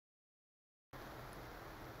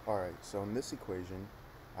Alright, so in this equation,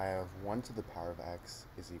 I have 1 to the power of x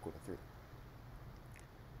is equal to 3.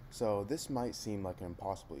 So this might seem like an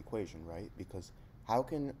impossible equation, right? Because how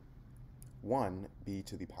can 1 be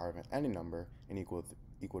to the power of any number and equal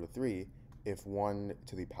to 3 if 1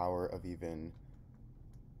 to the power of even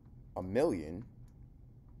a million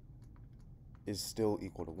is still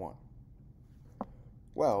equal to 1?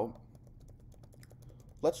 Well,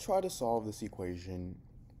 let's try to solve this equation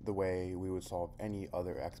the way we would solve any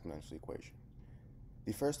other exponential equation.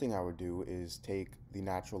 The first thing I would do is take the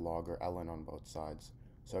natural log, or ln, on both sides.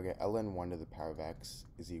 So I get ln 1 to the power of x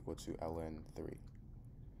is equal to ln 3.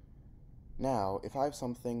 Now, if I have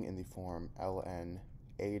something in the form ln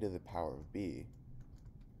a to the power of b,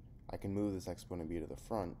 I can move this exponent b to the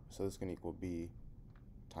front, so this is going to equal b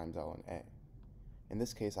times ln a. In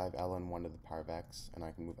this case, I have ln 1 to the power of x, and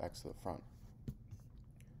I can move x to the front.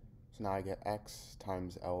 So now I get x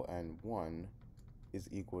times ln 1 is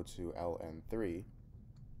equal to ln 3.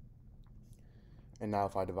 And now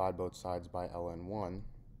if I divide both sides by ln 1,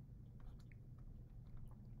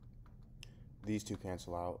 these two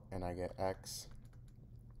cancel out, and I get x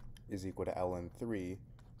is equal to ln 3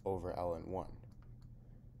 over ln 1.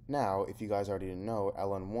 Now, if you guys already didn't know,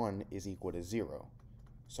 ln 1 is equal to 0.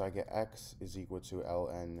 So I get x is equal to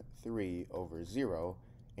ln 3 over 0,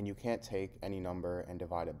 and you can't take any number and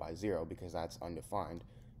divide it by 0 because that's undefined,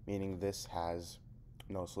 meaning this has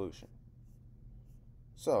no solution.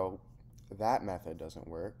 So that method doesn't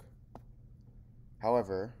work.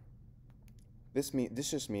 However, this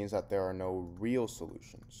just means that there are no real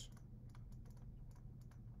solutions.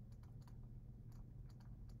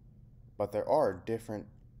 But there are different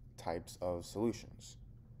types of solutions.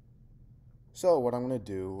 So what I'm going to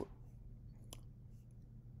do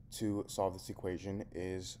to solve this equation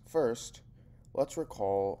is, first, let's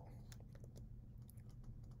recall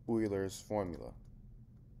Euler's formula.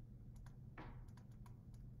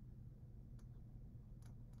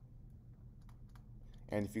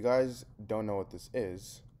 And if you guys don't know what this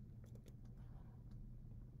is,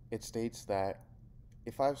 it states that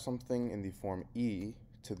if I have something in the form e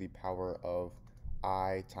to the power of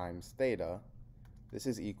I times theta, this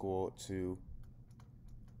is equal to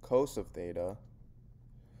cos of theta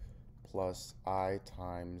plus I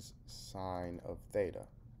times sine of theta.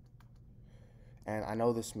 And I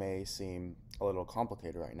know this may seem a little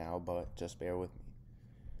complicated right now, but just bear with me.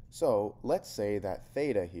 So let's say that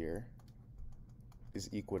theta here is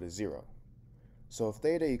equal to 0. So if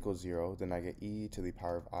theta equals 0, then I get e to the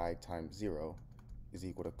power of I times 0 is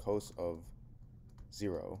equal to cos of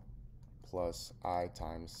 0 plus I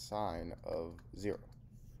times sine of 0.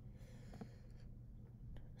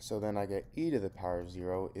 So then I get e to the power of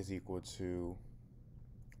 0 is equal to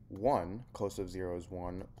 1, cos of 0 is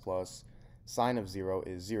 1, plus sine of 0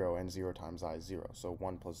 is 0, and 0 times I is 0, so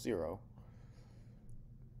 1 plus 0.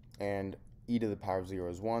 And e to the power of 0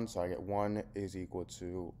 is 1, so I get 1 is equal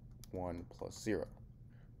to 1 plus 0.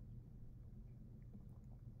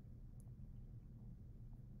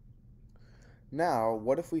 Now,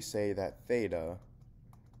 what if we say that theta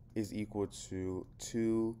is equal to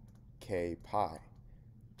 2k pi?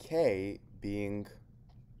 K being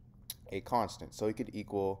a constant, so it could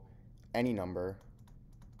equal any number,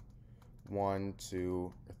 1,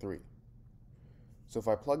 2, or 3. So if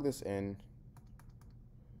I plug this in,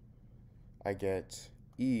 I get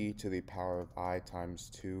e to the power of I times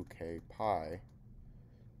 2k pi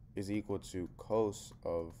is equal to cos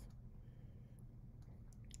of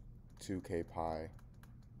 2k pi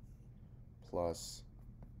plus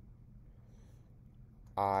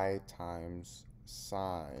I times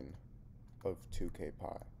sine of 2k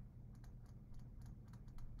pi.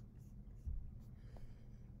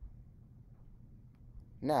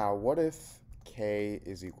 Now, what if k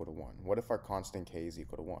is equal to 1? What if our constant k is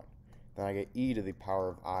equal to 1? Then I get e to the power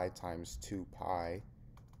of I times 2 pi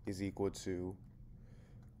is equal to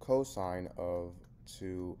cosine of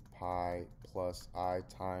 2 pi plus I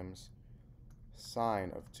times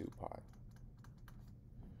sine of 2 pi.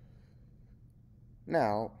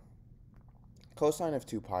 Now, cosine of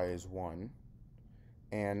 2 pi is 1,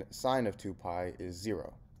 and sine of 2 pi is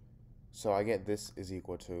 0. So I get this is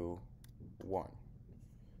equal to 1.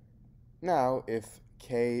 Now, if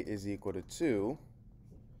k is equal to 2,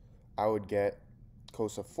 I would get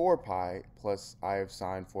cos of 4 pi plus I of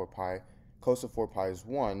sine 4 pi. Cos of 4 pi is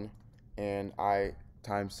 1, and I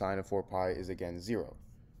times sine of 4 pi is again 0.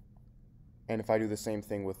 And if I do the same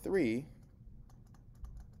thing with 3,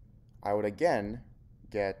 I would again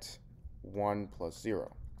get 1 plus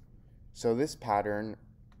 0. So this pattern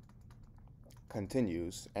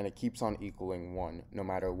continues, and it keeps on equaling 1 no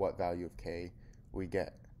matter what value of k we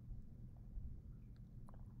get.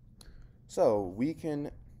 So we can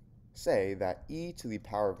say that e to the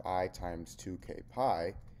power of I times 2k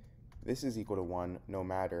pi, this is equal to 1 no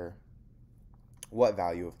matter what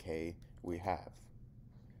value of k we have.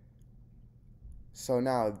 So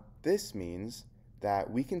now this means that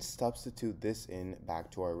we can substitute this in back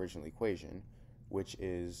to our original equation, which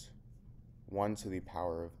is 1 to the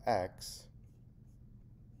power of x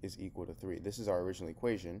is equal to 3. This is our original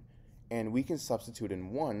equation, and we can substitute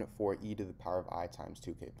in 1 for e to the power of I times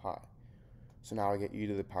 2k pi. So now I get e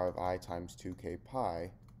to the power of I times 2k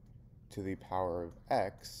pi to the power of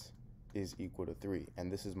x is equal to 3,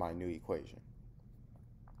 and this is my new equation.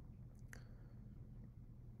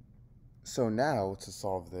 So now to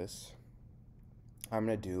solve this, I'm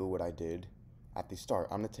going to do what I did at the start.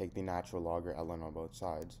 I'm going to take the natural log or ln on both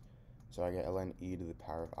sides. So I get ln e to the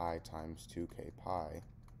power of I times 2k pi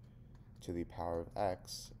to the power of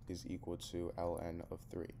x is equal to ln of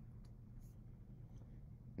 3.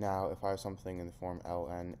 Now, if I have something in the form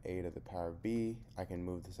ln a to the power of b, I can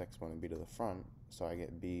move this exponent b to the front, so I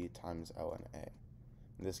get b times ln a.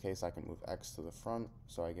 In this case, I can move x to the front,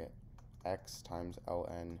 so I get x times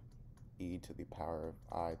ln e to the power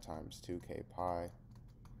of I times 2k pi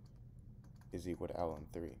is equal to ln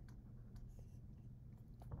 3.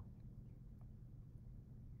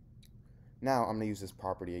 Now, I'm going to use this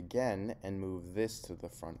property again and move this to the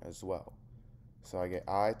front as well. So I get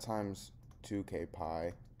I times 2k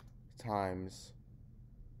pi times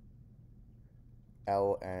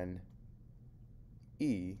ln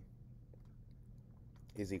e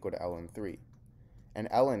is equal to ln 3. And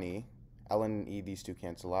ln and e, these two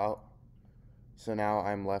cancel out. So now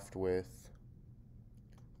I'm left with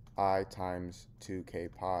I times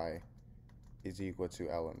 2k pi is equal to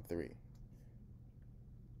ln 3.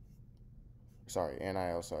 Sorry, and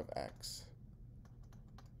I also have x.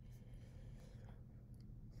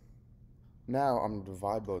 Now I'm going to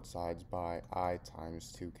divide both sides by I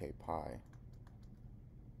times 2k pi.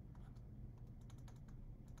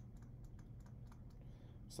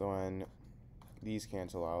 So when these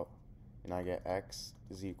cancel out, and I get x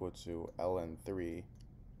is equal to ln 3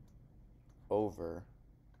 over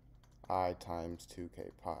I times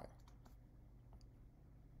 2k pi.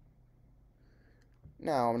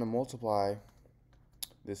 Now I'm going to multiply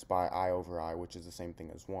this by I over I, which is the same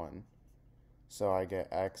thing as 1. So I get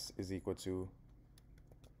x is equal to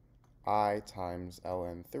I times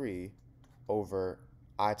ln 3 over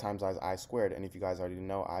I times I squared, and if you guys already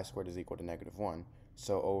know, I squared is equal to negative 1,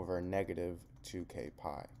 so over negative 2k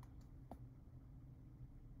pi.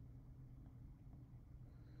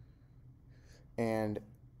 And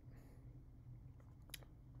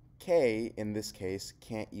k in this case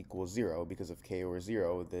can't equal 0, because if k were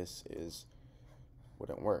 0, this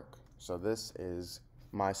wouldn't work. So this is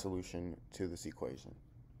my solution to this equation.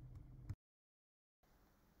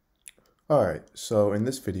 Alright, so in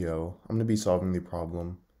this video, I'm going to be solving the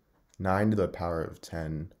problem 9 to the power of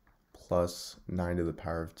 10 plus 9 to the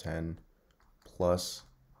power of 10 plus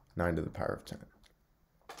 9 to the power of 10.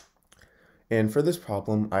 And for this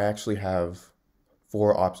problem, I actually have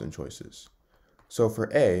 4 option choices. So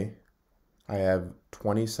for A, I have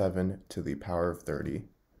 27 to the power of 30.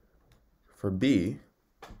 For B,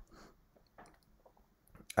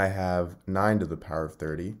 I have 9 to the power of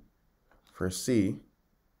 30. For C,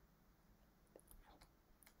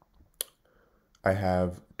 I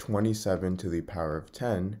have 27 to the power of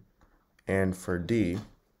 10. And for D,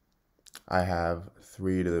 I have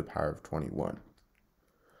 3 to the power of 21.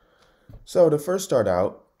 So to first start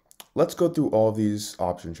out, let's go through all these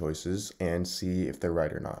option choices and see if they're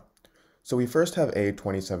right or not. So we first have A,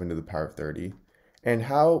 27 to the power of 30, and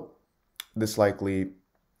how this likely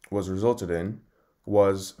was resulted in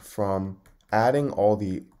was from adding all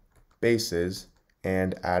the bases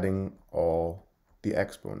and adding all the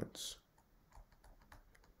exponents.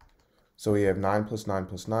 So we have 9 plus 9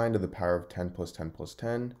 plus 9 to the power of 10 plus 10 plus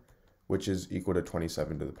 10, which is equal to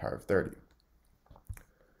 27 to the power of 30.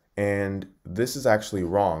 And this is actually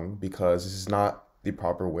wrong because this is not the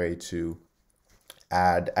proper way to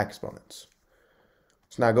add exponents.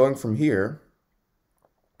 So now going from here,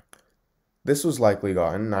 this was likely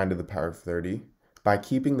gotten, 9 to the power of 30, by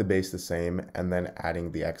keeping the base the same and then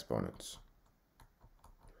adding the exponents.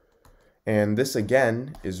 And this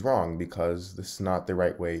again is wrong because this is not the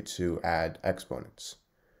right way to add exponents.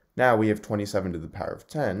 Now we have 27 to the power of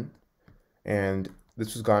 10, and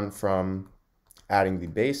this was gotten from adding the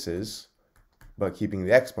bases but keeping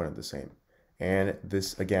the exponent the same. And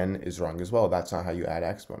this again is wrong as well. That's not how you add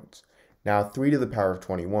exponents. Now 3 to the power of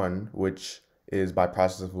 21, which is by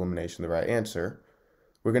process of elimination the right answer,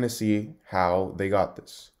 we're going to see how they got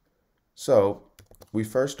this. So we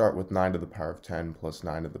first start with 9 to the power of 10 plus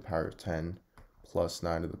 9 to the power of 10 plus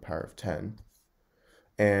 9 to the power of 10.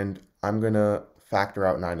 And I'm going to factor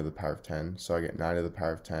out 9 to the power of 10. So I get 9 to the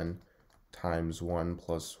power of 10 times 1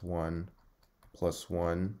 plus 1 plus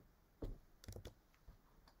 1,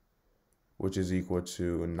 which is equal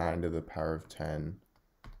to 9 to the power of 10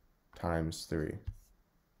 times 3.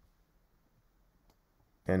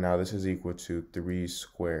 And now this is equal to 3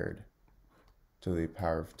 squared to the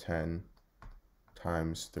power of 10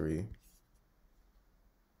 times 3.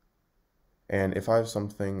 And if I have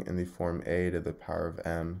something in the form a to the power of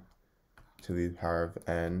m to the power of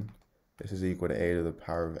n, this is equal to a to the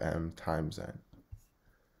power of m times n.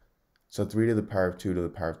 So 3 to the power of 2 to the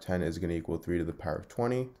power of 10 is going to equal 3 to the power of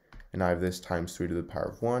 20. And I have this times 3 to the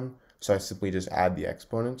power of 1. So I simply just add the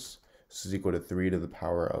exponents. This is equal to 3 to the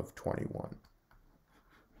power of 21.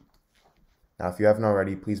 Now, if you haven't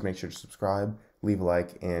already, please make sure to subscribe, leave a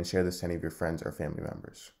like, and share this to any of your friends or family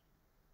members.